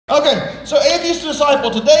Okay, so atheist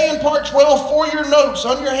disciple, today in part 12, for your notes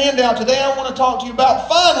on your handout, today I want to talk to you about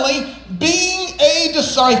finally being a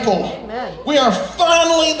disciple. Amen. We are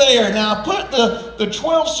finally there. Now, I put the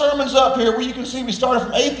 12 sermons up here where you can see we started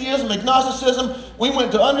from atheism, agnosticism, we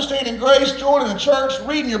went to understanding grace, joining the church,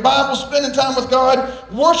 reading your Bible, spending time with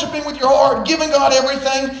God, worshiping with your heart, giving God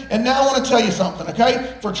everything, and now I want to tell you something,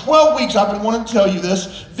 okay? For 12 weeks I've been wanting to tell you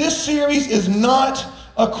this. This series is not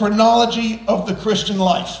a chronology of the Christian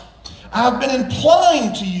life. I've been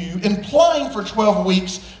implying for 12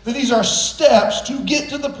 weeks that these are steps to get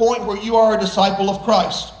to the point where you are a disciple of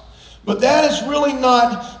Christ. But that is really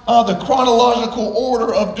not the chronological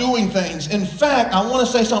order of doing things. In fact, I want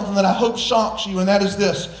to say something that I hope shocks you, and that is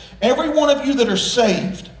this. Every one of you that are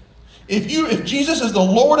saved, if Jesus is the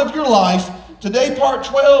Lord of your life, today part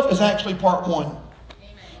 12 is actually part 1.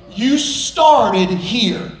 You started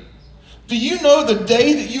here. Do you know the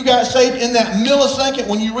day that you got saved, in that millisecond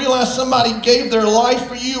when you realized somebody gave their life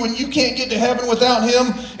for you and you can't get to heaven without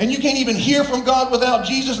him and you can't even hear from God without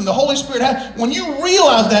Jesus and the Holy Spirit? When you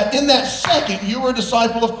realized that, in that second you were a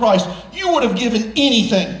disciple of Christ, you would have given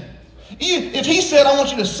anything. If he said, I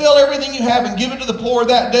want you to sell everything you have and give it to the poor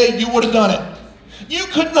that day, you would have done it. You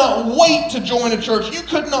could not wait to join a church. You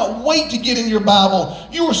could not wait to get in your Bible.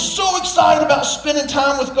 You were so excited about spending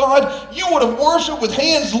time with God. You would have worshiped with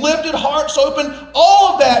hands lifted, hearts open,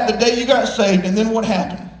 all of that the day you got saved. And then what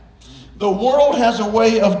happened? The world has a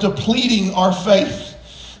way of depleting our faith.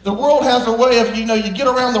 The world has a way of, you get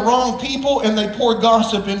around the wrong people and they pour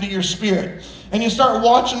gossip into your spirit. And you start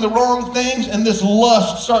watching the wrong things and this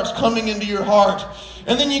lust starts coming into your heart.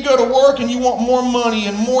 And then you go to work and you want more money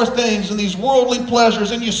and more things and these worldly pleasures.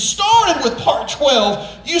 And you started with part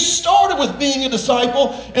 12. You started with being a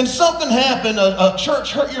disciple and something happened. A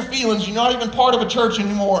church hurt your feelings. You're not even part of a church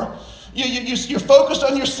anymore. You're focused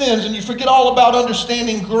on your sins and you forget all about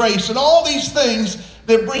understanding grace and all these things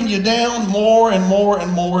that bring you down more and more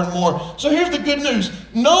and more and more. So here's the good news.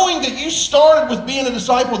 Knowing that you started with being a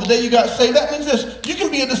disciple the day you got saved, that means this. You can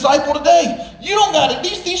be a disciple today. You don't got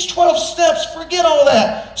it. These 12 steps, forget all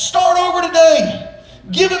that. Start over today.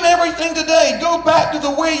 Give him everything today. Go back to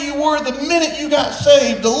the way you were the minute you got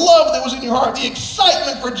saved. The love that was in your heart, the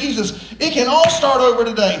excitement for Jesus. It can all start over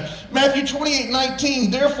today. Matthew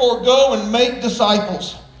 28:19, therefore go and make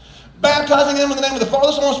disciples, baptizing them in the name of the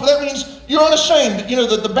Father, Son, and Holy Spirit. That means you're unashamed.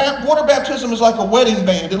 The water baptism is like a wedding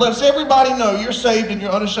band. It lets everybody know you're saved and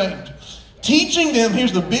you're unashamed. Teaching them,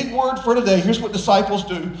 here's the big word for today, here's what disciples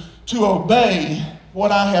do, to obey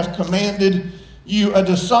what I have commanded you. A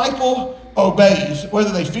disciple obeys,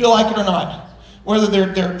 whether they feel like it or not, whether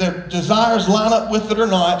their desires line up with it or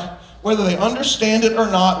not, whether they understand it or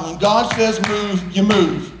not. When God says move, you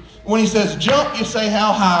move. When he says jump, you say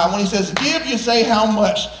how high. When he says give, you say how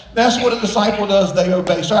much. That's what a disciple does. They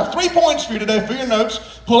obey. So I have 3 points for you today for your notes.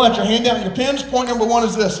 Pull out your handout and your pens. Point number 1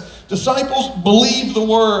 is this. Disciples believe the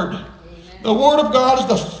Word. Amen. The Word of God is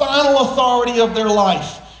the final authority of their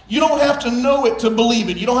life. You don't have to know it to believe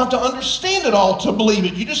it. You don't have to understand it all to believe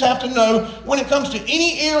it. You just have to know when it comes to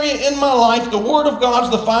any area in my life, the Word of God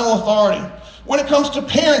is the final authority. When it comes to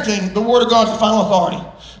parenting, the Word of God is the final authority.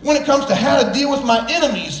 When it comes to how to deal with my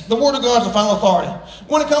enemies, the Word of God is the final authority.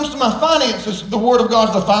 When it comes to my finances, the Word of God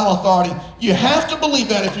is the final authority. You have to believe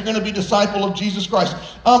that if you're going to be a disciple of Jesus Christ.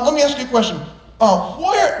 Let me ask you a question.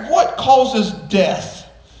 What causes death?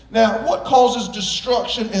 Now, what causes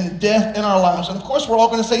destruction and death in our lives? And of course, we're all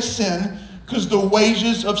going to say sin, because the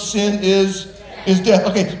wages of sin is death.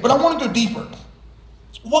 Okay, but I want to go deeper.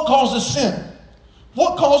 What causes sin?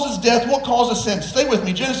 What causes death? What causes sin? Stay with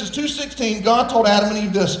me. Genesis 2:16, God told Adam and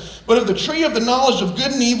Eve this, but of the tree of the knowledge of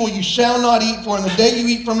good and evil you shall not eat, for in the day you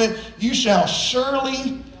eat from it, you shall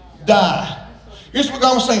surely die. Here's what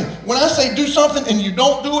God was saying. When I say do something and you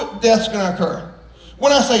don't do it, death's going to occur.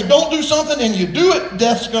 When I say don't do something and you do it,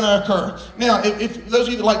 death's going to occur. Now, if those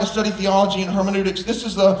of you that like to study theology and hermeneutics, this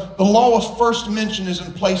is the law of first mention is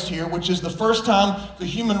in place here, which is the first time the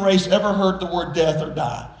human race ever heard the word death or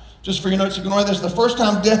die. Just for your notes, you can write this. The first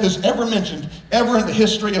time death is ever mentioned, ever in the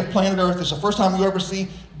history of planet Earth, is the first time you ever see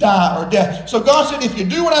die or death. So God said, if you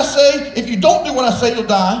do what I say, if you don't do what I say, you'll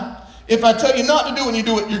die. If I tell you not to do it and you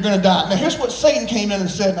do it, you're going to die. Now, here's what Satan came in and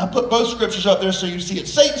said, and I put both scriptures up there so you see it.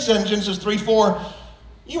 Satan said in Genesis 3:4,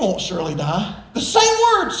 you won't surely die. The same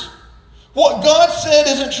words. What God said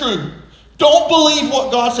isn't true. Don't believe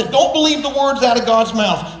what God said. Don't believe the words out of God's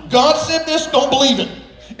mouth. God said this, don't believe it.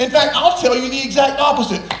 In fact, I'll tell you the exact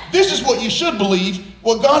opposite. This is what you should believe.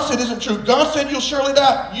 What God said isn't true. God said you'll surely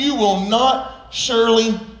die. You will not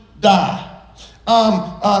surely die.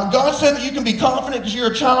 God said that you can be confident because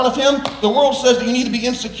you're a child of Him. The world says that you need to be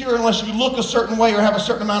insecure unless you look a certain way or have a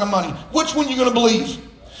certain amount of money. Which one are you going to believe?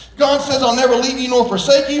 God says, I'll never leave you nor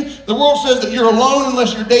forsake you. The world says that you're alone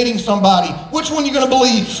unless you're dating somebody. Which one are you going to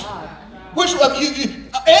believe?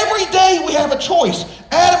 Every day we have a choice.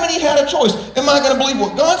 Adam and Eve had a choice. Am I going to believe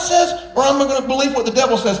what God says, or am I going to believe what the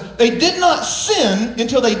devil says? They did not sin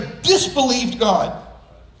until they disbelieved God.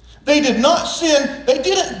 They did not sin. They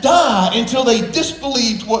didn't die until they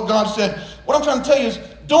disbelieved what God said. What I'm trying to tell you is,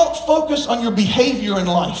 don't focus on your behavior in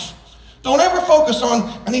life. Don't ever focus on,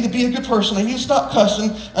 I need to be a good person. I need to stop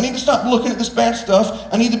cussing. I need to stop looking at this bad stuff.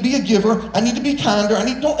 I need to be a giver. I need to be kinder.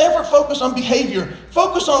 Don't ever focus on behavior.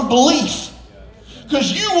 Focus on belief.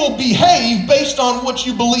 Because you will behave based on what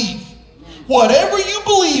you believe. Whatever you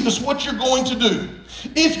believe is what you're going to do.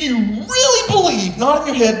 If you really believe, not in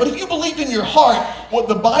your head, but if you believed in your heart what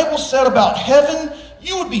the Bible said about heaven,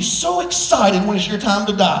 you would be so excited when it's your time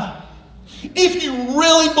to die. If you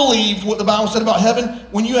really believed what the Bible said about heaven,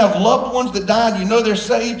 when you have loved ones that died, you know they're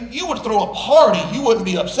saved, you would throw a party. You wouldn't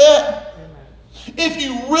be upset. If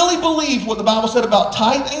you really believed what the Bible said about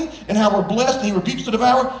tithing and how we're blessed and He rebukes the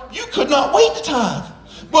devourer, you could not wait to tithe.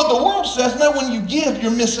 But the world says, no, when you give, you're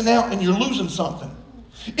missing out and you're losing something.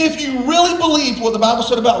 If you really believed what the Bible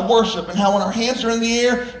said about worship and how when our hands are in the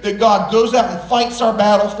air, that God goes out and fights our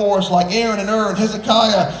battle for us, like Aaron and Ur and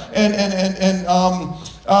Hezekiah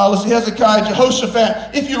Hezekiah,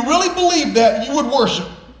 Jehoshaphat. If you really believed that, you would worship.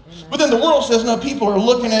 But then the world says, no, people are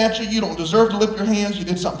looking at you. You don't deserve to lift your hands. You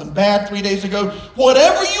did something bad 3 days ago.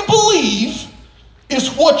 Whatever you believe is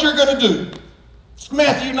what you're going to do.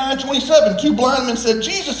 Matthew 9:27, two blind men said,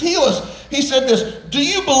 Jesus, heal us. He said this, do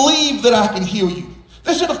you believe that I can heal you?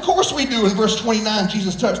 They said, of course we do. In verse 29,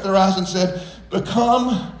 Jesus touched their eyes and said,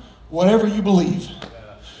 become whatever you believe.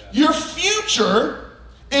 Your future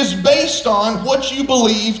is based on what you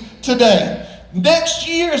believe today. Next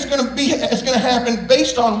year is going to happen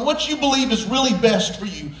based on what you believe is really best for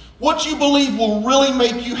you. What you believe will really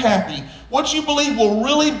make you happy. What you believe will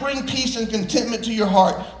really bring peace and contentment to your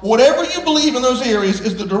heart. Whatever you believe in those areas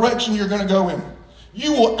is the direction you're going to go in.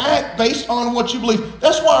 You will act based on what you believe.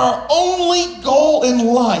 That's why our only goal in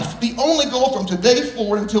life, the only goal from today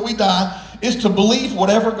forward until we die, is to believe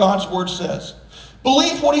whatever God's word says.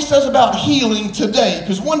 Believe what He says about healing today,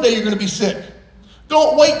 because one day you're going to be sick.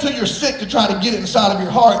 Don't wait till you're sick to try to get it inside of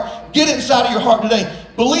your heart. Get it inside of your heart today.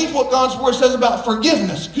 Believe what God's word says about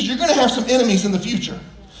forgiveness, because you're going to have some enemies in the future.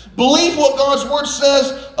 Believe what God's word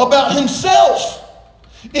says about Himself.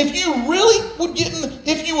 If you would really get in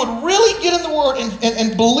the word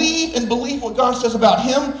and believe what God says about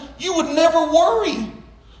Him, you would never worry.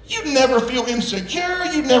 You'd never feel insecure.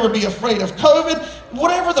 You'd never be afraid of COVID.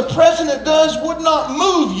 Whatever the president does would not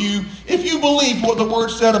move you if you believe what the word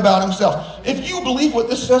said about Himself. If you believe what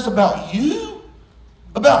this says about you,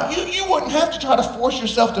 you wouldn't have to try to force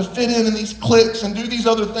yourself to fit in these cliques and do these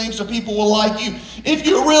other things so people will like you. If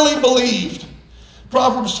you really believed.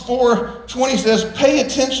 Proverbs 4:20 says, pay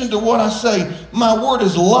attention to what I say. My word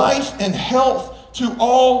is life and health to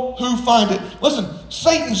all who find it. Listen,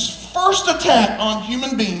 Satan's first attack on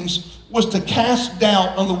human beings was to cast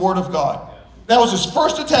doubt on the word of God. That was his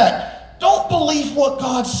first attack. Don't believe what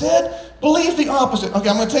God said. Believe the opposite. Okay,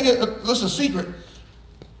 I'm going to tell you, this is a secret.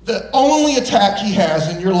 The only attack he has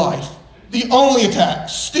in your life, the only attack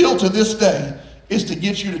still to this day, is to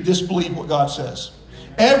get you to disbelieve what God says.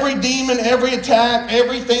 Every demon, every attack,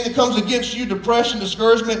 everything that comes against you, depression,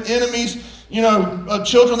 discouragement, enemies,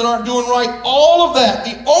 children that aren't doing right, all of that,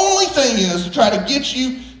 the only thing is to try to get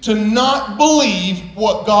you to not believe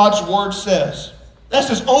what God's word says. That's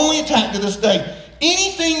his only attack to this day.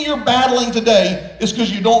 Anything you're battling today is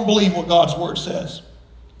because you don't believe what God's word says.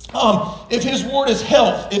 If His word is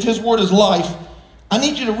health, if His word is life, I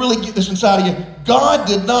need you to really get this inside of you. God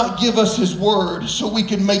did not give us His word so we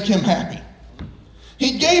could make Him happy.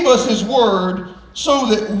 He gave us His word so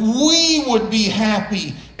that we would be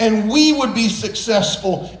happy and we would be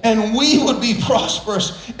successful and we would be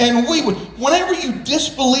prosperous and whenever you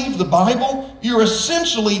disbelieve the Bible, you're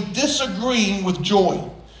essentially disagreeing with joy.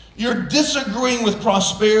 You're disagreeing with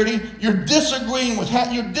prosperity. You're disagreeing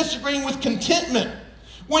with contentment.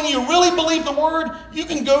 When you really believe the word, you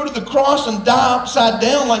can go to the cross and die upside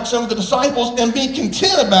down like some of the disciples and be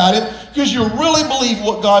content about it because you really believe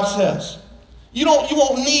what God says. You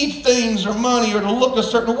won't need things or money or to look a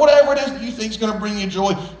certain, whatever it is that you think is going to bring you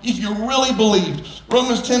joy if you really believed.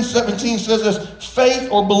 Romans 10:17 says this, faith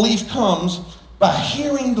or belief comes by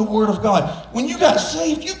hearing the word of God. When you got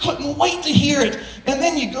saved, you couldn't wait to hear it. And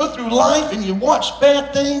then you go through life and you watch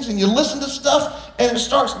bad things and you listen to stuff and it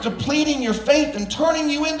starts depleting your faith and turning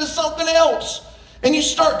you into something else. And you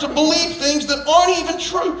start to believe things that aren't even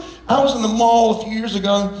true. I was in the mall a few years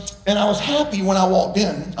ago, and I was happy when I walked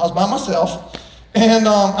in. I was by myself, and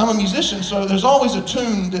I'm a musician, so there's always a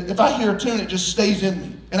tune that if I hear a tune, it just stays in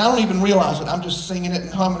me. And I don't even realize it. I'm just singing it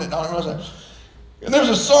and humming it, and I don't realize it. And there was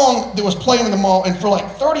a song that was playing in the mall, and for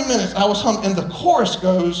like 30 minutes, I was humming, and the chorus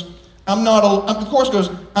goes, I walk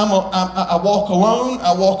alone,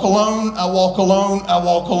 I walk alone, I walk alone, I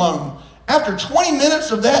walk alone. After 20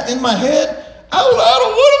 minutes of that in my head, I don't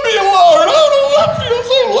want to be alone. I feel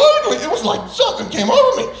so lonely. It was like something came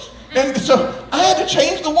over me. And so I had to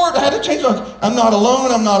change the word. I had to change the word. I'm not alone,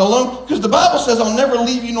 I'm not alone. Because the Bible says I'll never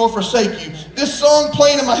leave you nor forsake you. This song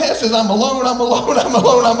playing in my head says I'm alone, I'm alone, I'm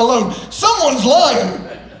alone, I'm alone. Someone's lying.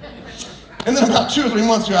 And then about 2 or 3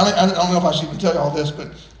 months ago, I don't know if I should even tell you all this,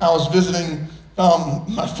 but I was visiting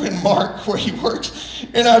my friend Mark where he works.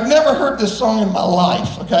 And I've never heard this song in my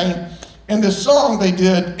life, okay? And this song they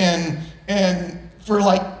did, and for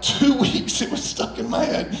like 2 weeks, it was stuck in my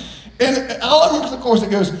head. And all I remember is the chorus that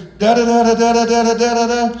goes,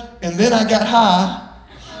 da-da-da-da-da-da-da-da-da-da, and then I got high.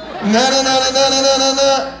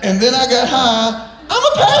 Na-na-na-na-na-na-na-na, and then I got high. I'm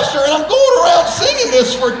a pastor, and I'm going around singing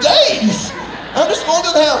this for days. I'm just going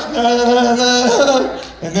to the house, na-na-na-na-na,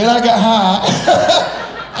 and then I got high.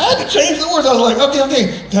 I had to change the words. I was like,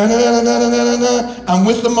 okay, da-na-na-na-na-na-na, I'm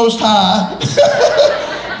with the Most High.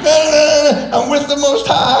 I'm with the Most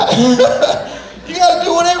High. You got to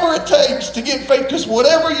do whatever it takes to get faith, because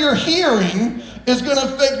whatever you're hearing is going to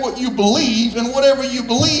affect what you believe, and whatever you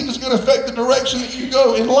believe is going to affect the direction that you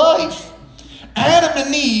go in life. Adam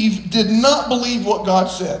and Eve did not believe what God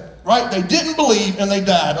said, right? They didn't believe, and they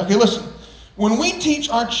died. Okay, listen. When we teach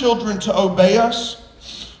our children to obey us,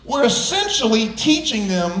 we're essentially teaching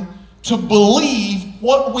them to believe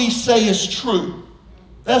what we say is true.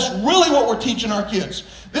 That's really what we're teaching our kids.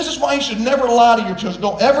 This is why you should never lie to your children.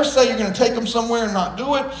 Don't ever say you're going to take them somewhere and not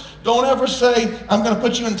do it. Don't ever say, I'm going to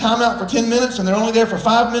put you in timeout for 10 minutes and they're only there for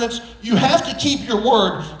 5 minutes. You have to keep your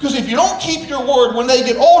word, because if you don't keep your word, when they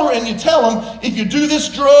get older and you tell them, if you do this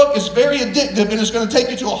drug, it's very addictive and it's going to take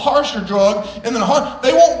you to a harsher drug, and then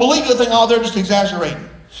they won't believe the thing, oh, they're just exaggerating.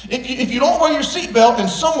 If you don't wear your seatbelt and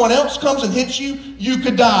someone else comes and hits you, you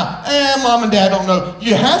could die. Mom and Dad don't know.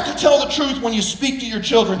 You have to tell the truth when you speak to your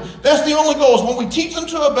children. That's the only goal, is when we teach them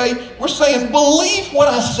to obey, we're saying, believe what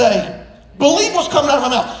I say. Believe what's coming out of my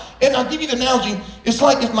mouth. And I'll give you the analogy. It's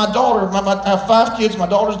like if my daughter, I have 5 kids, my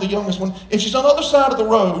daughter's the youngest one. If she's on the other side of the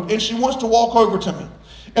road and she wants to walk over to me,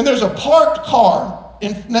 and there's a parked car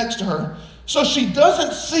next to her, so she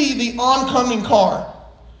doesn't see the oncoming car.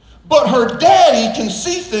 But her daddy can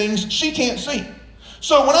see things she can't see.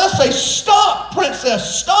 So when I say, stop,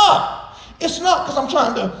 princess, stop, it's not because I'm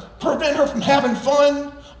trying to prevent her from having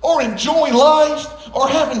fun or enjoy life or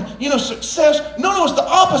having, success. No, it's the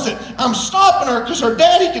opposite. I'm stopping her because her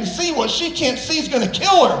daddy can see what she can't see is going to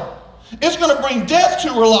kill her. It's going to bring death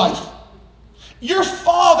to her life. Your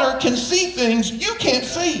father can see things you can't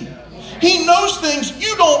see. He knows things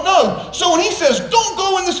you don't know. So when he says, don't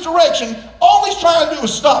go in this direction, all he's trying to do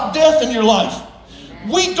is stop death in your life.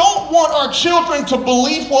 We don't want our children to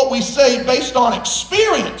believe what we say based on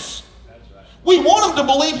experience. We want them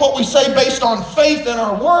to believe what we say based on faith in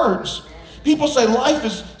our words. People say life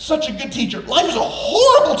is such a good teacher. Life is a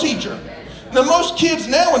horrible teacher. Now, most kids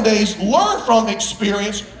nowadays learn from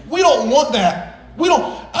experience. We don't want that.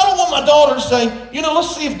 I don't want my daughter to say,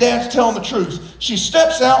 let's see if Dad's telling the truth. She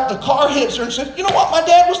steps out, the car hits her and says, you know what, my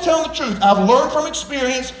dad was telling the truth. I've learned from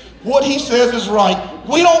experience what he says is right.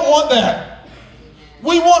 We don't want that.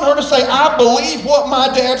 We want her to say, I believe what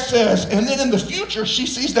my dad says. And then in the future, she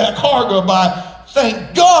sees that car go by.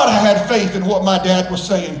 Thank God I had faith in what my dad was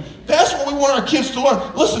saying. That's what we want our kids to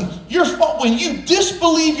learn. Listen, when you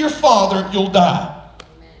disbelieve your father, you'll die.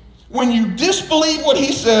 When you disbelieve what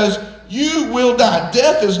he says, you will die.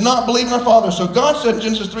 Death is not believing our Father. So God said in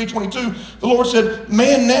Genesis 3:22, the Lord said,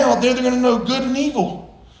 man, now they're going to know good and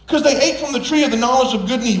evil. Because they ate from the tree of the knowledge of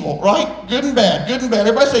good and evil, right? Good and bad, good and bad.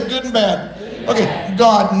 Everybody say good and bad. Okay,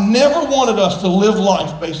 God never wanted us to live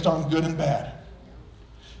life based on good and bad.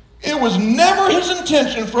 It was never his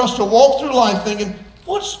intention for us to walk through life thinking,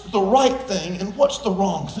 what's the right thing and what's the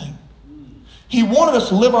wrong thing? He wanted us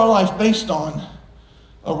to live our life based on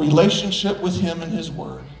a relationship with him and his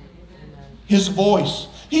word. His voice.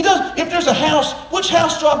 He does. If there's a house, which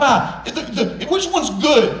house do I buy? Which one's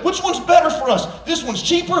good? Which one's better for us? This one's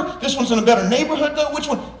cheaper. This one's in a better neighborhood, though. Which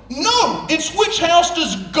one? No. It's which house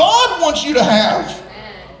does God want you to have?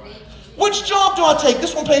 Which job do I take?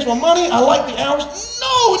 This one pays more money. I like the hours.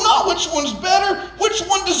 No, not which one's better. Which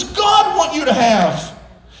one does God want you to have?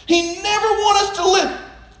 He never wants us to live.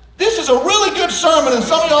 This is a really good sermon, and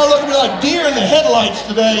some of y'all are looking at me like deer in the headlights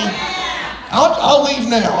today. I'll leave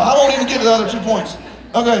now. I won't even get to the other 2 points.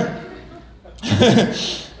 Okay.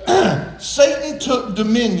 Satan took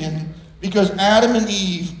dominion because Adam and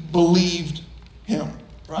Eve believed him,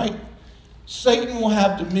 right? Satan will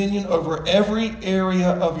have dominion over every area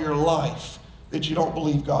of your life that you don't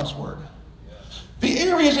believe God's word. The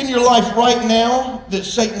areas in your life right now that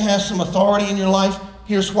Satan has some authority in your life,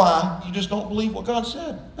 here's why. You just don't believe what God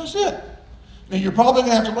said. That's it. Now, you're probably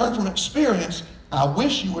going to have to learn from experience. I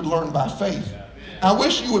wish you would learn by faith. I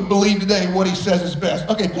wish you would believe today what he says is best.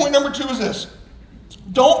 Okay, point number 2 is this.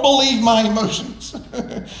 Don't believe my emotions.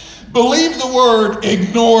 Believe the word,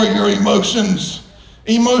 ignore your emotions.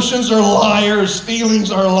 Emotions are liars.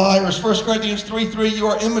 Feelings are liars. 1 Corinthians 3:3, you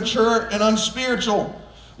are immature and unspiritual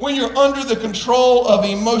when you're under the control of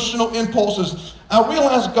emotional impulses. I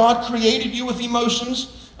realize God created you with emotions.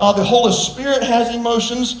 The Holy Spirit has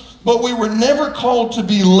emotions, but we were never called to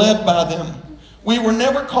be led by them. We were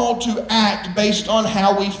never called to act based on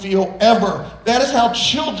how we feel ever. That is how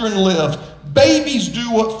children live. Babies do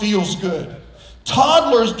what feels good.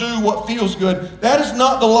 Toddlers do what feels good. That is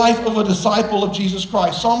not the life of a disciple of Jesus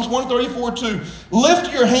Christ. Psalms 134:2.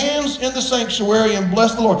 Lift your hands in the sanctuary and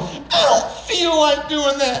bless the Lord. I don't feel like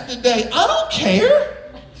doing that today. I don't care.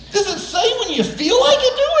 Does it say when you feel like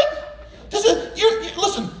it, do it? Does it?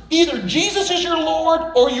 Listen, either Jesus is your Lord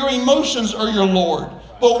or your emotions are your Lord.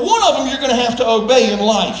 But one of them you're going to have to obey in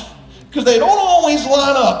life because they don't always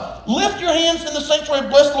line up. Lift your hands in the sanctuary,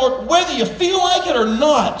 bless the Lord, whether you feel like it or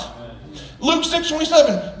not. Luke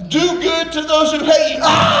 6:27, do good to those who hate you. No,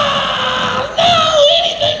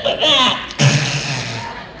 anything but that.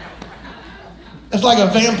 It's like a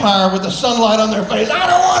vampire with the sunlight on their face. I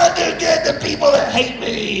don't want to do good to people that hate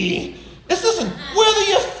me. Listen, whether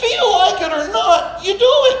you feel like it or not, you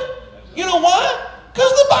do it. You know why?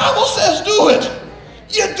 Because the Bible says do it.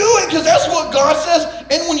 You do it because that's what God says.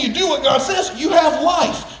 And when you do what God says, you have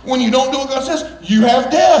life. When you don't do what God says, you have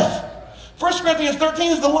death. 1 Corinthians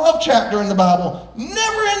 13 is the love chapter in the Bible.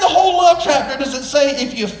 Never in the whole love chapter does it say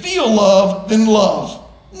if you feel love, then love.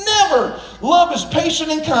 Never. Love is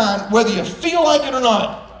patient and kind, whether you feel like it or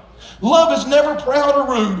not. Love is never proud or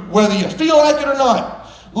rude, whether you feel like it or not.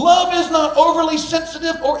 Love is not overly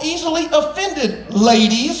sensitive or easily offended,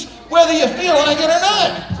 ladies, whether you feel like it or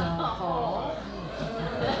not.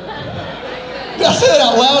 Did I say that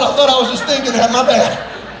out loud? I thought I was just thinking that. My bad.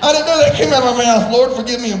 I didn't know that came out of my mouth. Lord,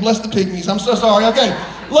 forgive me and bless the pygmies. I'm so sorry. Okay.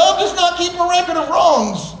 Love does not keep a record of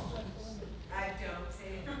wrongs. I don't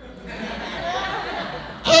see it.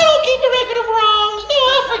 I don't keep a record of wrongs. No,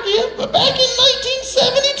 I forgive. But back in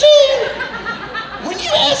 1972, when you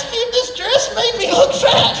asked me if this dress made me look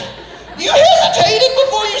fat, you hesitated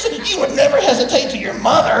before you said, you would never hesitate to your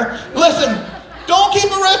mother. Listen, don't keep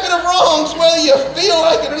a record of wrongs whether you feel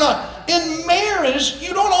like it or not. In marriage,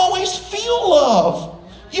 you don't always feel love.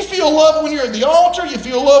 You feel love when you're at the altar. You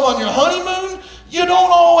feel love on your honeymoon. You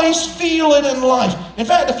don't always feel it in life. In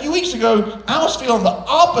fact, a few weeks ago, I was feeling the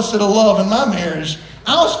opposite of love in my marriage.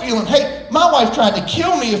 I was feeling, hey, my wife tried to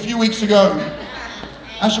kill me a few weeks ago.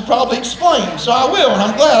 I should probably explain, so I will, and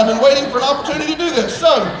I'm glad. I've been waiting for an opportunity to do this.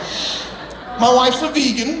 So, my wife's a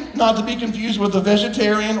vegan, not to be confused with a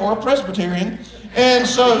vegetarian or a Presbyterian. And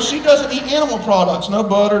so she doesn't eat animal products, no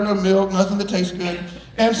butter, no milk, nothing that tastes good.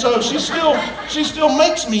 And so she still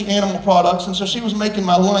makes me animal products. And so she was making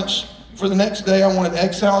my lunch for the next day. I wanted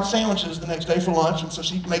egg salad sandwiches the next day for lunch. And so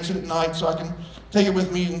she makes it at night so I can take it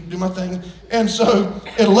with me and do my thing. And so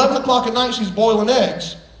at 11 o'clock at night, she's boiling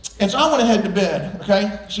eggs. And so I went ahead to bed,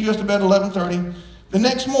 okay? She goes to bed at 11:30. The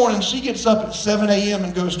next morning, she gets up at 7 a.m.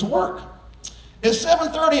 and goes to work. At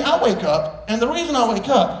 7:30, I wake up. And the reason I wake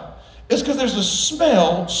up is because there's a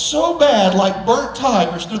smell so bad like burnt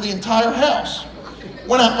tires through the entire house.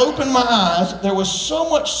 When I opened my eyes, there was so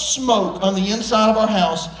much smoke on the inside of our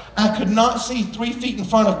house, I could not see 3 feet in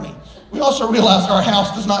front of me. We also realized our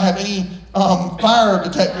house does not have any fire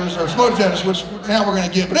detectors or smoke detectors, which now we're going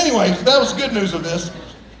to get. But anyways, that was the good news of this.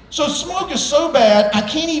 So smoke is so bad, I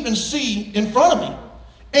can't even see in front of me.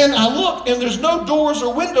 And I look, and there's no doors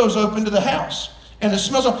or windows open to the house. And it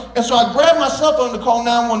smells up. And so I grabbed my cell phone to call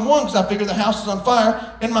 911 because I figured the house is on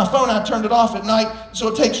fire. And my phone, I turned it off at night. So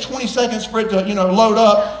it takes 20 seconds for it to, load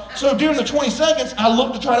up. So during the 20 seconds, I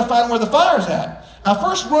look to try to find where the fire's at. I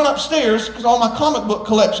first run upstairs because all my comic book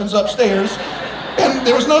collection's upstairs. And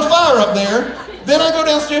there was no fire up there. Then I go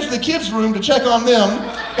downstairs to the kids' room to check on them.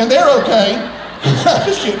 And they're okay.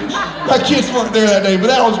 Just kidding. My kids weren't there that day, but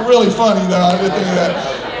that was really funny though. I did think of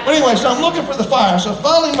that. But anyway, so I'm looking for the fire. So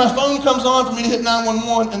finally my phone comes on for me to hit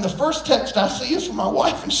 911, and the first text I see is from my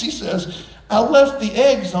wife, and she says, I left the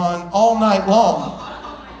eggs on all night long.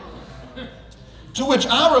 To which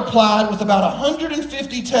I replied with about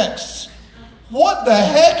 150 texts. What the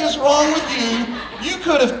heck is wrong with you? You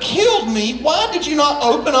could have killed me. Why did you not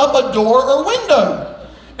open up a door or window?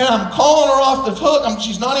 And I'm calling her off the hook.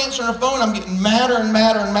 She's not answering her phone. I'm getting madder and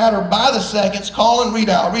madder and madder by the seconds. Calling,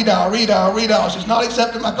 redial. She's not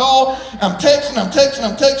accepting my call. I'm texting.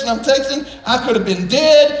 I could have been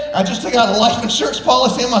dead. I just took out a life insurance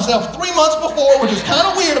policy on myself 3 months before, which is kind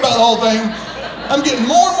of weird about the whole thing. I'm getting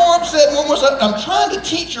more and more upset. I'm trying to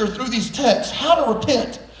teach her through these texts how to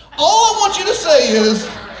repent. All I want you to say is,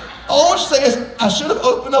 I should have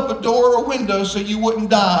opened up a door or a window so you wouldn't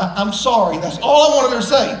die. I'm sorry. That's all I wanted her to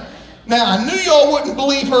say. Now, I knew y'all wouldn't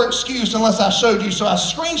believe her excuse unless I showed you, so I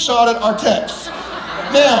screenshotted our text.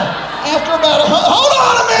 Now, after about hold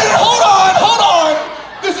on.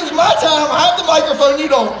 This is my time. I have the microphone, you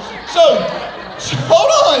don't. So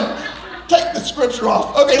hold on. Take the scripture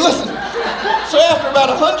off. Okay, listen. So after about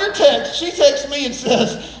 100 texts, she texts me and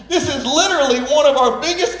says, this is literally one of our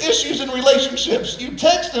biggest issues in relationships. You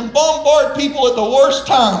text and bombard people at the worst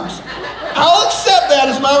times. I'll accept that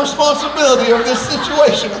as my responsibility of this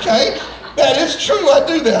situation, okay? That is true, I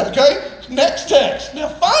do that, okay? Next text. Now,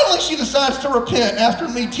 finally, she decides to repent after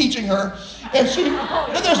me teaching her. And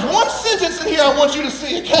there's one sentence in here I want you to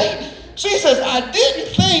see, okay? She says, I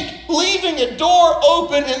didn't think leaving a door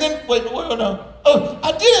open and then,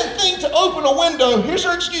 I didn't think to open a window. Here's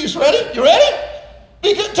her excuse. Ready? You ready?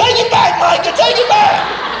 Take it back, Micah, take it back.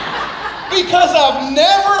 Because I've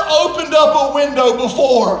never opened up a window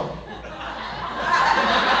before.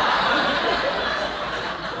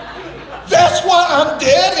 That's why I'm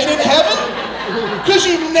dead and in heaven? Because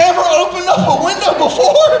you've never opened up a window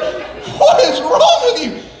before? What is wrong with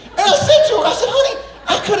you? And I said to her, honey,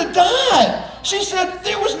 I could have died. She said,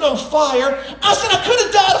 there was no fire. I said, I could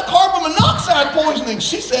have died of carbon monoxide poisoning.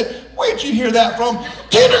 She said, where'd you hear that from?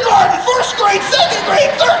 Kindergarten, first grade, second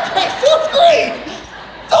grade, third grade, fourth grade.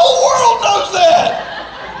 The whole world knows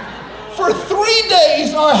that. For 3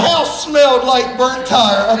 days, our house smelled like burnt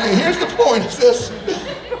tire. Okay, here's the point. It says,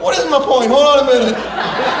 what is my point? Hold on a minute.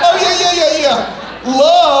 Oh, yeah.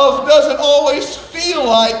 Love doesn't always feel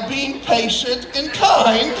like being patient and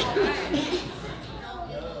kind.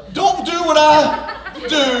 Don't do what I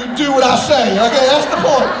do what I say. Okay, that's the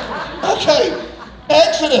point. Okay,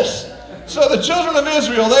 Exodus. So the children of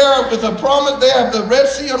Israel, they are with a promise. They have the Red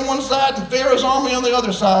Sea on one side and Pharaoh's army on the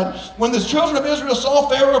other side. When the children of Israel saw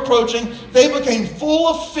Pharaoh approaching, they became full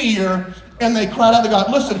of fear and they cried out to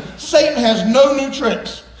God. Listen, Satan has no new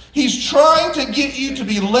tricks. He's trying to get you to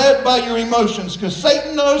be led by your emotions because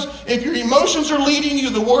Satan knows if your emotions are leading you,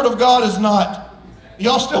 the word of God is not.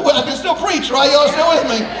 Y'all still, I can still preach, right? Y'all still with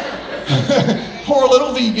me? Poor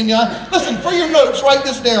little vegan, yeah. Listen, for your notes, write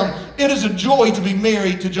this down. It is a joy to be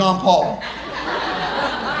married to John Paul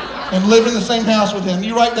and live in the same house with him.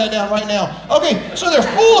 You write that down right now. Okay, so they're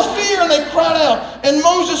full of fear and they cried out. And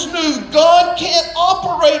Moses knew God can't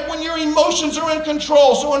operate when your emotions are in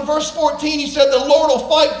control. So in verse 14, he said, the Lord will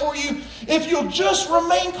fight for you if you'll just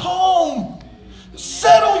remain calm.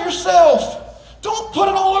 Settle yourself. Don't put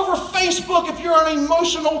it all over Facebook if you're an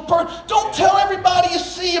emotional person. Don't tell everybody you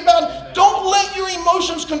see about it. Don't let your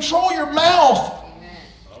emotions control your mouth.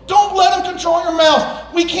 Don't let them control your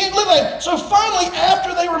mouth. We can't live like that. So finally,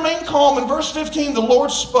 after they remained calm, in verse 15, the Lord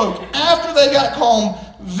spoke. After they got calm,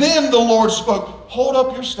 then the Lord spoke. Hold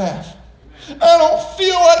up your staff. I don't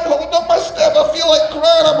feel like holding up my staff. I feel like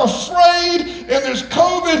crying. I'm afraid. And there's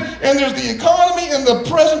COVID. And there's the economy and the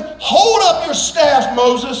present. Hold up your staff,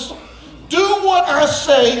 Moses. Do what I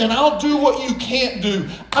say, and I'll do what you can't do.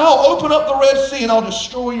 I'll open up the Red Sea, and I'll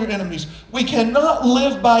destroy your enemies. We cannot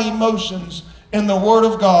live by emotions and the Word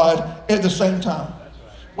of God at the same time.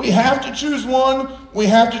 We have to choose one. We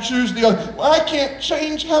have to choose the other. Well, I can't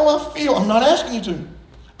change how I feel. I'm not asking you to.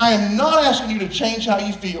 I am not asking you to change how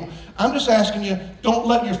you feel. I'm just asking you, don't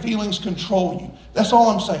let your feelings control you. That's all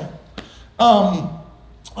I'm saying.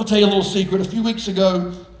 I'll tell you a little secret. A few weeks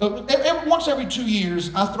ago, once every 2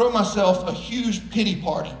 years, I throw myself a huge pity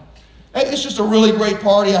party. It's just a really great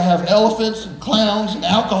party. I have elephants and clowns and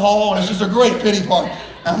alcohol, and it's just a great pity party.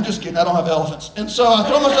 I'm just kidding. I don't have elephants. And so I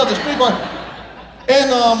throw myself this pity party.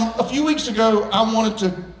 And a few weeks ago, I wanted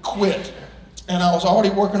to quit. And I was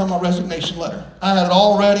already working on my resignation letter. I had it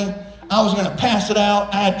all ready. I was going to pass it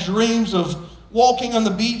out. I had dreams of walking on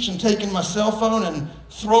the beach and taking my cell phone and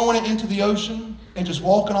throwing it into the ocean and just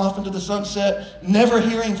walking off into the sunset, never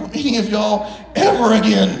hearing from any of y'all ever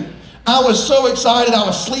again. I was so excited. I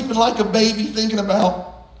was sleeping like a baby thinking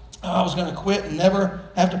about how I was going to quit and never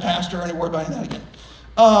have to pastor or any word about that again.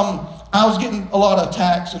 I was getting a lot of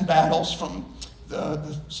attacks and battles from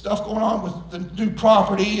the stuff going on with the new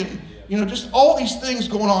property and, just all these things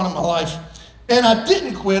going on in my life. And I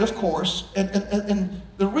didn't quit, of course. And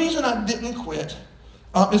the reason I didn't quit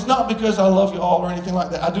is not because I love you all or anything like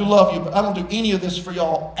that. I do love you, but I don't do any of this for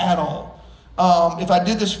y'all at all. If I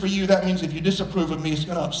did this for you, that means if you disapprove of me, it's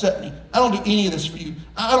going to upset me. I don't do any of this for you.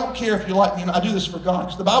 I don't care if you like me. I do this for God.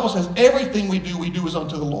 Because the Bible says everything we do is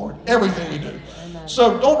unto the Lord. Everything we do. Amen.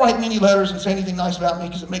 So don't write me any letters and say anything nice about me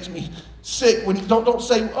because it makes me sick. Don't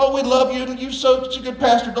say, oh, we love you and you're such a good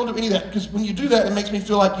pastor. Don't do any of that. Because when you do that, it makes me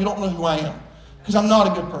feel like you don't know who I am. Because I'm not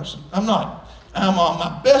a good person. I'm not.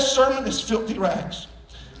 My best sermon is filthy rags.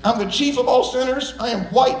 I'm the chief of all sinners. I am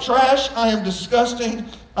white trash. I am disgusting.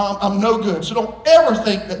 I'm no good. So don't ever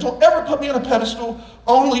think that. Don't ever put me on a pedestal.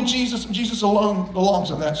 Only Jesus and Jesus alone belongs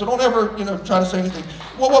on that. So don't ever, try to say anything.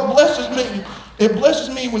 Well, what blesses me, it blesses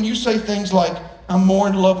me when you say things like, I'm more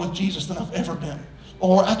in love with Jesus than I've ever been.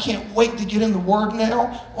 Or I can't wait to get in the Word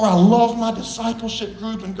now. Or I love my discipleship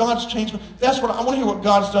group and God's changed me. That's what I want to hear what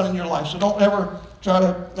God's done in your life. So don't ever try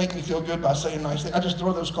to make me feel good by saying nice things. I just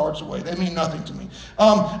throw those cards away. They mean nothing to me.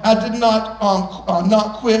 I did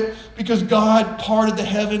not quit because God parted the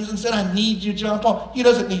heavens and said, I need you, John Paul. He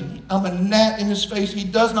doesn't need me. I'm a gnat in his face. He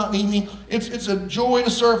does not need me. It's a joy to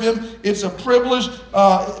serve him. It's a privilege,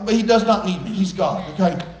 but he does not need me. He's God,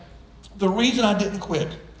 okay? The reason I didn't quit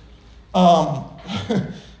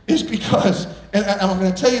is because, and I'm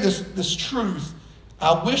going to tell you this truth,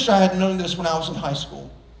 I wish I had known this when I was in high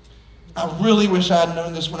school. I really wish I had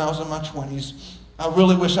known this when I was in my 20s. I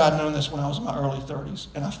really wish I had known this when I was in my early 30s.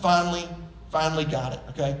 And I finally got it,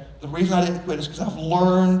 okay? The reason I didn't quit is because I've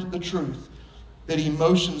learned the truth that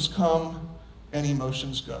emotions come and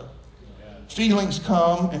emotions go. Feelings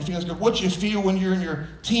come and feelings go. What you feel when you're in your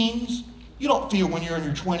teens, you don't feel when you're in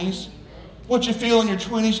your 20s. What you feel in your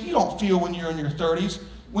 20s, you don't feel when you're in your 30s.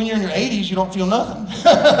 When you're in your 80s, you don't feel nothing.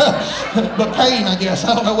 But pain, I guess.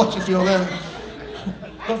 I don't know what you feel then.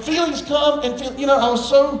 But feelings come and I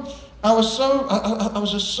was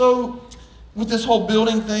just so, with this whole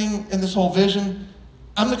building thing and this whole vision,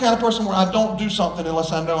 I'm the kind of person where I don't do something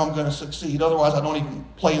unless I know I'm going to succeed. Otherwise, I don't even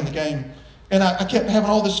play in the game. And I kept having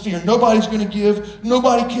all this fear. Nobody's going to give.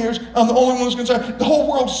 Nobody cares. I'm the only one who's going to say, the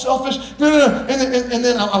whole world's selfish. No. And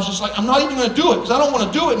then I was just like, I'm not even going to do it because I don't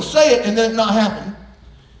want to do it and say it and then it not happen.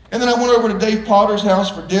 And then I went over to Dave Potter's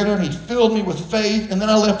house for dinner, and he filled me with faith. And then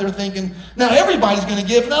I left there thinking, now everybody's going to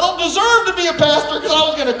give, and I don't deserve to be a pastor because I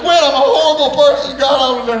was going to quit. I'm a horrible person.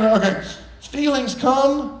 God, okay. Feelings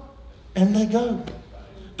come, and they go.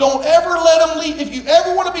 Don't ever let them leave. If you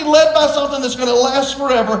ever want to be led by something that's going to last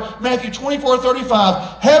forever, Matthew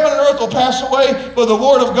 24:35, heaven and earth will pass away, but the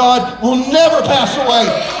word of God will never pass away.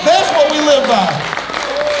 That's what we live by.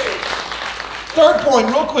 Third point,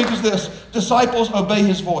 real quick, is this. Disciples obey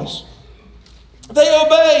his voice. They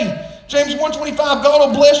obey. James 1:25, God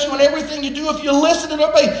will bless you in everything you do if you listen and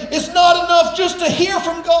obey. It's not enough just to hear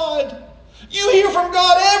from God. You hear from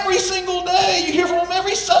God every single day. You hear from him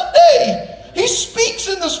every Sunday. He speaks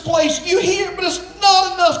in this place. You hear, but it's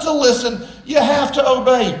not enough to listen. You have to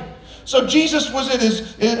obey. So Jesus was at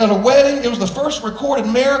a wedding. It was the first recorded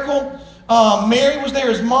miracle. Mary was there,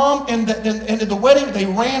 his mom, and at the wedding, they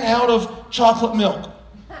ran out of chocolate milk.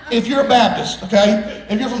 If you're a Baptist, okay?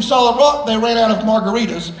 If you're from Solid Rock, they ran out of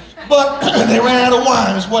margaritas. But they ran out of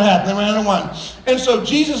wine is what happened. They ran out of wine. And so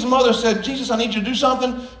Jesus' mother said, Jesus, I need you to do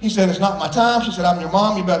something. He said, it's not my time. She said, I'm your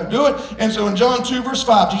mom. You better do it. And so in John 2, verse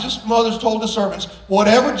 5, Jesus' mother told the servants,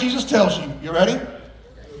 whatever Jesus tells you, you ready?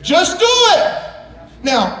 Just do it.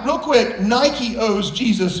 Now, real quick, Nike owes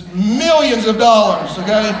Jesus millions of dollars,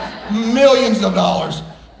 okay? Millions of dollars.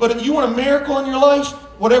 But if you want a miracle in your life,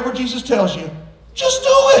 whatever Jesus tells you, just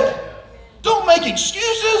do it. Don't make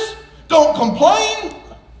excuses. Don't complain.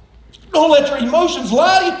 Don't let your emotions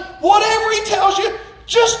lie to you. Whatever he tells you,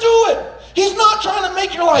 just do it. He's not trying to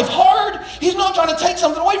make your life hard. He's not trying to take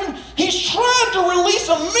something away from you. He's trying to release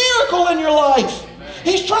a miracle in your life.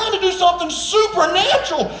 He's trying to do something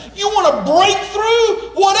supernatural. You want to break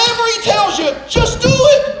through? Whatever he tells you, just do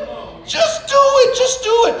it. Just do it. Just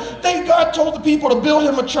do it. God told the people to build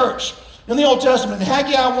him a church. In the Old Testament, in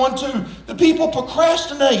Haggai 1:2, the people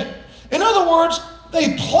procrastinate. In other words,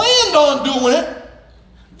 they planned on doing it.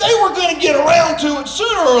 They were going to get around to it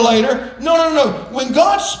sooner or later. No. When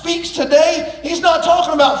God speaks today, he's not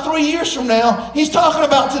talking about 3 years from now. He's talking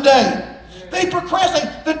about today. They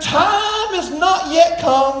procrastinate. The time has not yet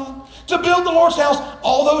come to build the Lord's house.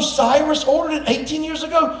 Although Cyrus ordered it 18 years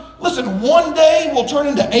ago. Listen, one day will turn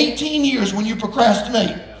into 18 years when you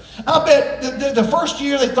procrastinate. I bet the first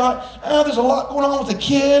year they thought, oh, there's a lot going on with the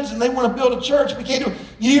kids and they want to build a church. We can't do it.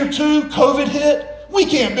 Year 2, COVID hit. We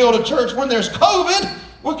can't build a church when there's COVID.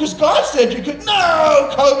 Well, because God said you could. No,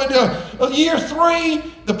 COVID. Year 3,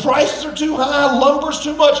 the prices are too high, lumber's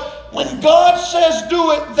too much. When God says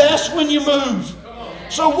do it, that's when you move.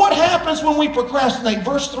 So what happens when we procrastinate?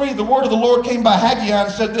 Verse 3, the word of the Lord came by Haggai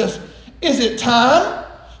and said this, is it time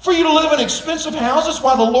for you to live in expensive houses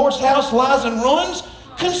while the Lord's house lies in ruins?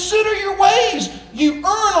 Consider your ways. You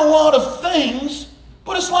earn a lot of things,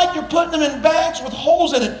 but it's like you're putting them in bags with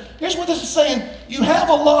holes in it. Here's what this is saying. You have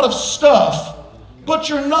a lot of stuff, but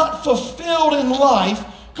you're not fulfilled in life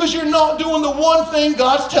because you're not doing the one thing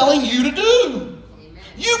God's telling you to do.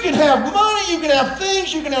 You can have money, you can have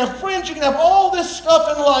things, you can have friends, you can have all this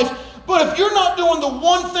stuff in life, but if you're not doing the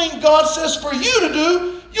one thing God says for you to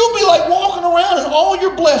do, you'll be like walking around and all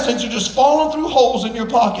your blessings are just falling through holes in your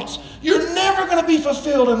pockets. You're never going to be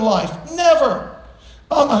fulfilled in life. Never.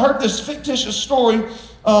 I heard this fictitious story.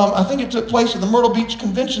 I think it took place at the Myrtle Beach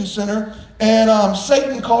Convention Center, and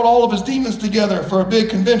Satan called all of his demons together for a big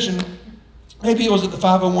convention. Maybe it was at the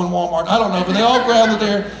 501 Walmart. I don't know, but they all gathered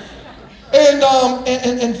there.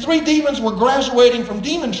 And 3 demons were graduating from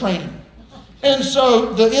demon training. And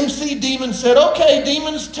so the MC demon said, okay,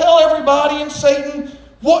 demons, tell everybody and Satan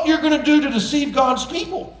what you're going to do to deceive God's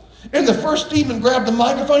people. And the first demon grabbed the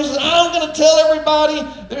microphone and said, I'm going to tell everybody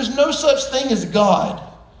there's no such thing as God.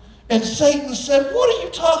 And Satan said, what are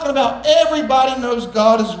you talking about? Everybody knows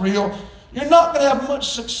God is real. You're not going to have much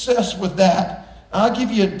success with that. I'll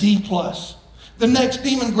give you a D+. The next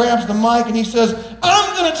demon grabs the mic and he says,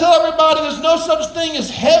 I'm going to tell everybody there's no such thing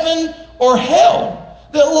as heaven or hell,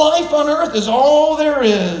 that life on earth is all there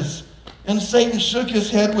is. And Satan shook his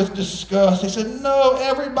head with disgust. He said, no,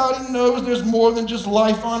 everybody knows there's more than just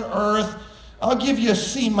life on earth. I'll give you a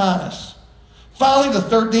C-. Finally, the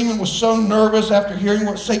third demon was so nervous after hearing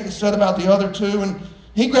what Satan said about the other 2, and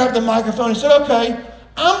he grabbed the microphone and said, okay,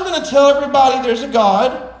 I'm going to tell everybody there's a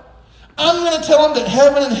God. I'm going to tell them that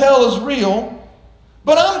heaven and hell is real.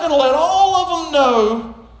 But I'm going to let all of them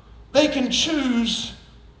know they can choose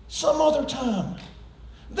some other time.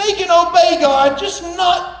 They can obey God, just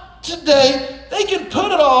not today. They can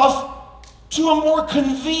put it off to a more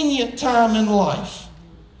convenient time in life.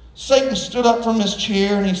 Satan stood up from his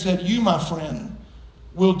chair and he said, you, my friend,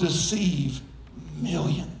 will deceive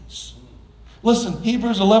millions. Listen,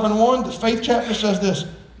 Hebrews 11:1, the faith chapter says this,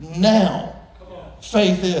 now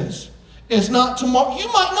faith is. It's not tomorrow. You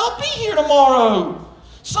might not be here tomorrow.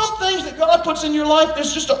 Some things that God puts in your life,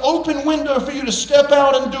 there's just an open window for you to step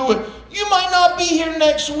out and do it. You might not be here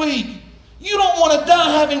next week. You don't want to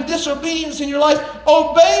die having disobedience in your life.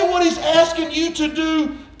 Obey what he's asking you to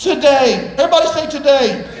do today. Everybody say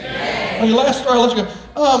today. Today. On your last story, I'll let you go.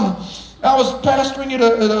 I was pastoring at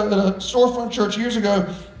a storefront church years ago,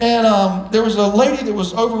 and there was a lady that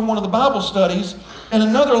was over one of the Bible studies, and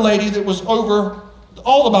another lady that was over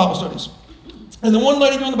all the Bible studies. And the one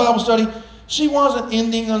lady doing the Bible study, she wasn't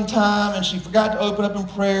ending on time, and she forgot to open up in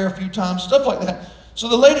prayer a few times, stuff like that. So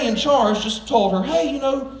the lady in charge just told her, hey,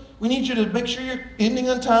 we need you to make sure you're ending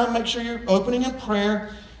on time, make sure you're opening in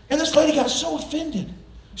prayer. And this lady got so offended.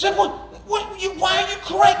 She said, why are you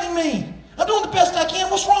correcting me? I'm doing the best I can.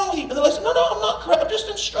 What's wrong with you? And the lady said, no, I'm not correct. I'm just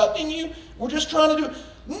instructing you. We're just trying to do it.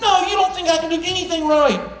 No, you don't think I can do anything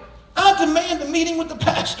right. I demand a meeting with the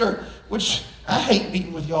pastor, which I hate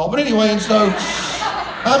meeting with y'all. But anyway, and so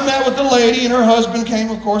I met with the lady, and her husband came,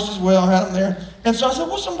 of course, as well. I had him there. And so I said,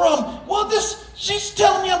 what's the problem? Well, she's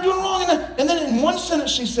telling me I'm doing wrong. And then in one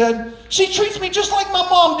sentence she said, she treats me just like my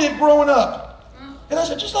mom did growing up. And I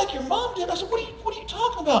said, just like your mom did? I said, what are you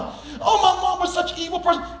talking about? Oh, my mom was such an evil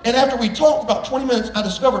person. And after we talked about 20 minutes, I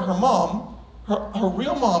discovered her mom, her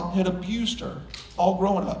real mom, had abused her all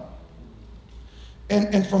growing up.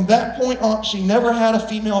 And from that point on, she never had a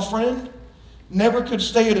female friend, never could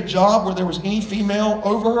stay at a job where there was any female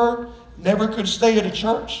over her, never could stay at a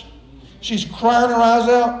church. She's crying her eyes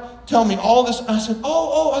out, telling me all this. I said,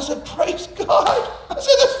 I said, praise God. I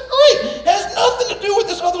said, that's great. It has nothing to do with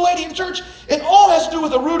this other lady in church. It all has to do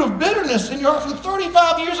with a root of bitterness in your heart from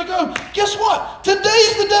 35 years ago. Guess what?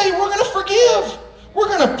 Today's the day we're going to forgive. We're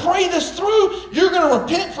going to pray this through. You're going to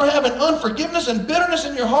repent for having unforgiveness and bitterness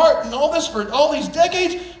in your heart and all this for all these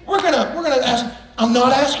decades. We're going to ask. I'm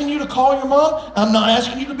not asking you to call your mom. I'm not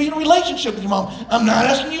asking you to be in a relationship with your mom. I'm not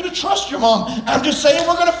asking you to trust your mom. I'm just saying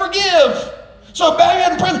we're going to forgive. So bow your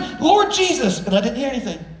head and pray. Lord Jesus. And I didn't hear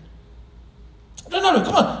anything. No,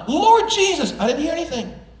 come on. Lord Jesus. I didn't hear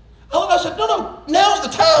anything. I said, no, now's the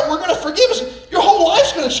time. We're going to forgive us. Your whole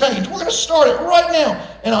life's going to change. We're going to start it right now.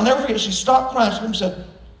 And I'll never forget, she stopped crying. She said,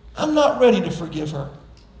 I'm not ready to forgive her.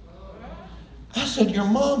 I said, your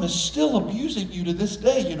mom is still abusing you to this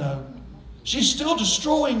day, you know. She's still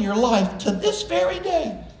destroying your life to this very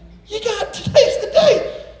day. Today's the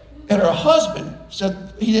day. And her husband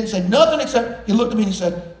said, he didn't say nothing except, he looked at me and he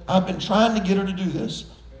said, I've been trying to get her to do this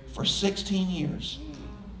for 16 years.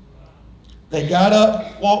 They got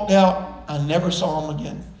up, walked out. I never saw them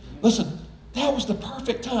again. Listen, that was the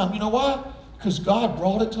perfect time. You know why? Because God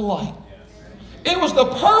brought it to light. It was the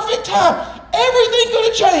perfect time. Everything could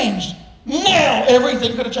have changed. Now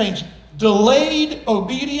everything could have changed. Delayed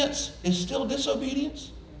obedience is still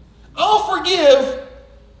disobedience. I'll forgive,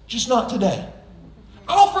 just not today.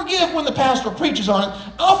 I'll forgive when the pastor preaches on it.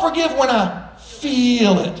 I'll forgive when I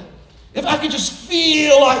feel it. If I could just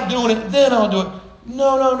feel like doing it, then I'll do it.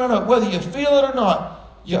 No. Whether you feel it or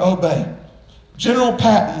not, you obey. General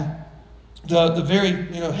Patton, the very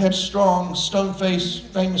headstrong, stone-faced,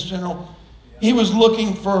 famous general, he was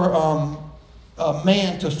looking for a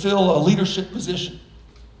man to fill a leadership position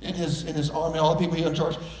in his army, all the people he had in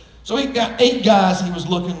charge. So he got 8 guys. He was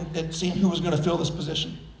looking at seeing who was going to fill this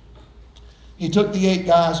position. He took the 8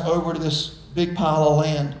 guys over to this big pile of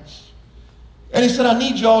land. And he said, I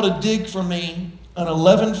need y'all to dig for me an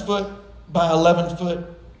 11-foot by 11-foot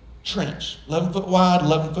trench. 11-foot wide,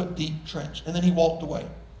 11-foot deep trench. And then he walked away.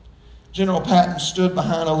 General Patton stood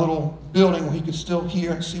behind a little building where he could still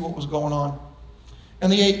hear and see what was going on.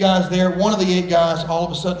 And the 8 guys there, one of the 8 guys all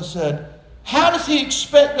of a sudden said, how does he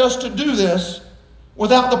expect us to do this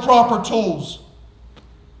without the proper tools?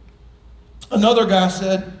 Another guy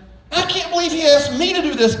said, I can't believe he asked me to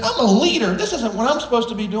do this. I'm a leader. This isn't what I'm supposed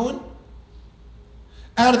to be doing.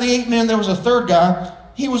 Out of the 8 men, there was a third guy.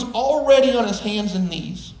 He was already on his hands and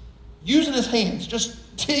knees, using his hands,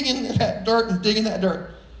 just digging that dirt and digging that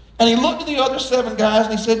dirt. And he looked at the other 7 guys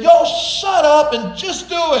and he said, y'all shut up and just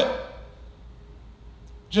do it.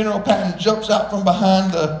 General Patton jumps out from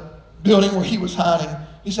behind the building where he was hiding.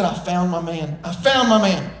 He said, I found my man. I found my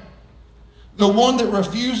man. The one that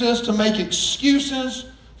refuses to make excuses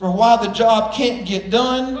for why the job can't get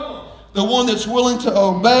done. The one that's willing to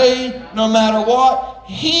obey no matter what.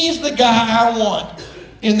 He's the guy I want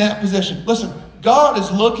in that position. Listen, God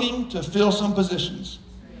is looking to fill some positions.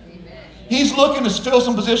 He's looking to fill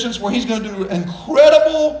some positions where he's going to do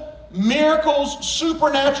incredible miracles,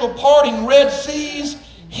 supernatural parting Red Seas,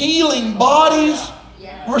 healing bodies,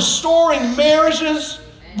 restoring marriages,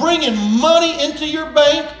 bringing money into your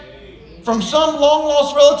bank from some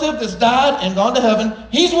long-lost relative that's died and gone to heaven.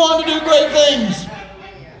 He's wanting to do great things.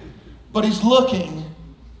 But he's looking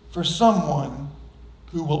for someone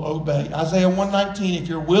who will obey. Isaiah 119, if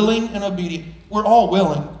you're willing and obedient, we're all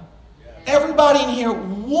willing. Everybody in here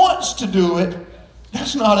wants to do it.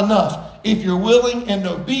 That's not enough. If you're willing and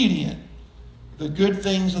obedient, the good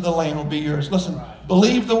things of the land will be yours. Listen,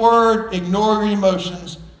 believe the word, ignore your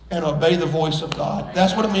emotions, and obey the voice of God.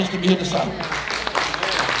 That's what it means to be a disciple.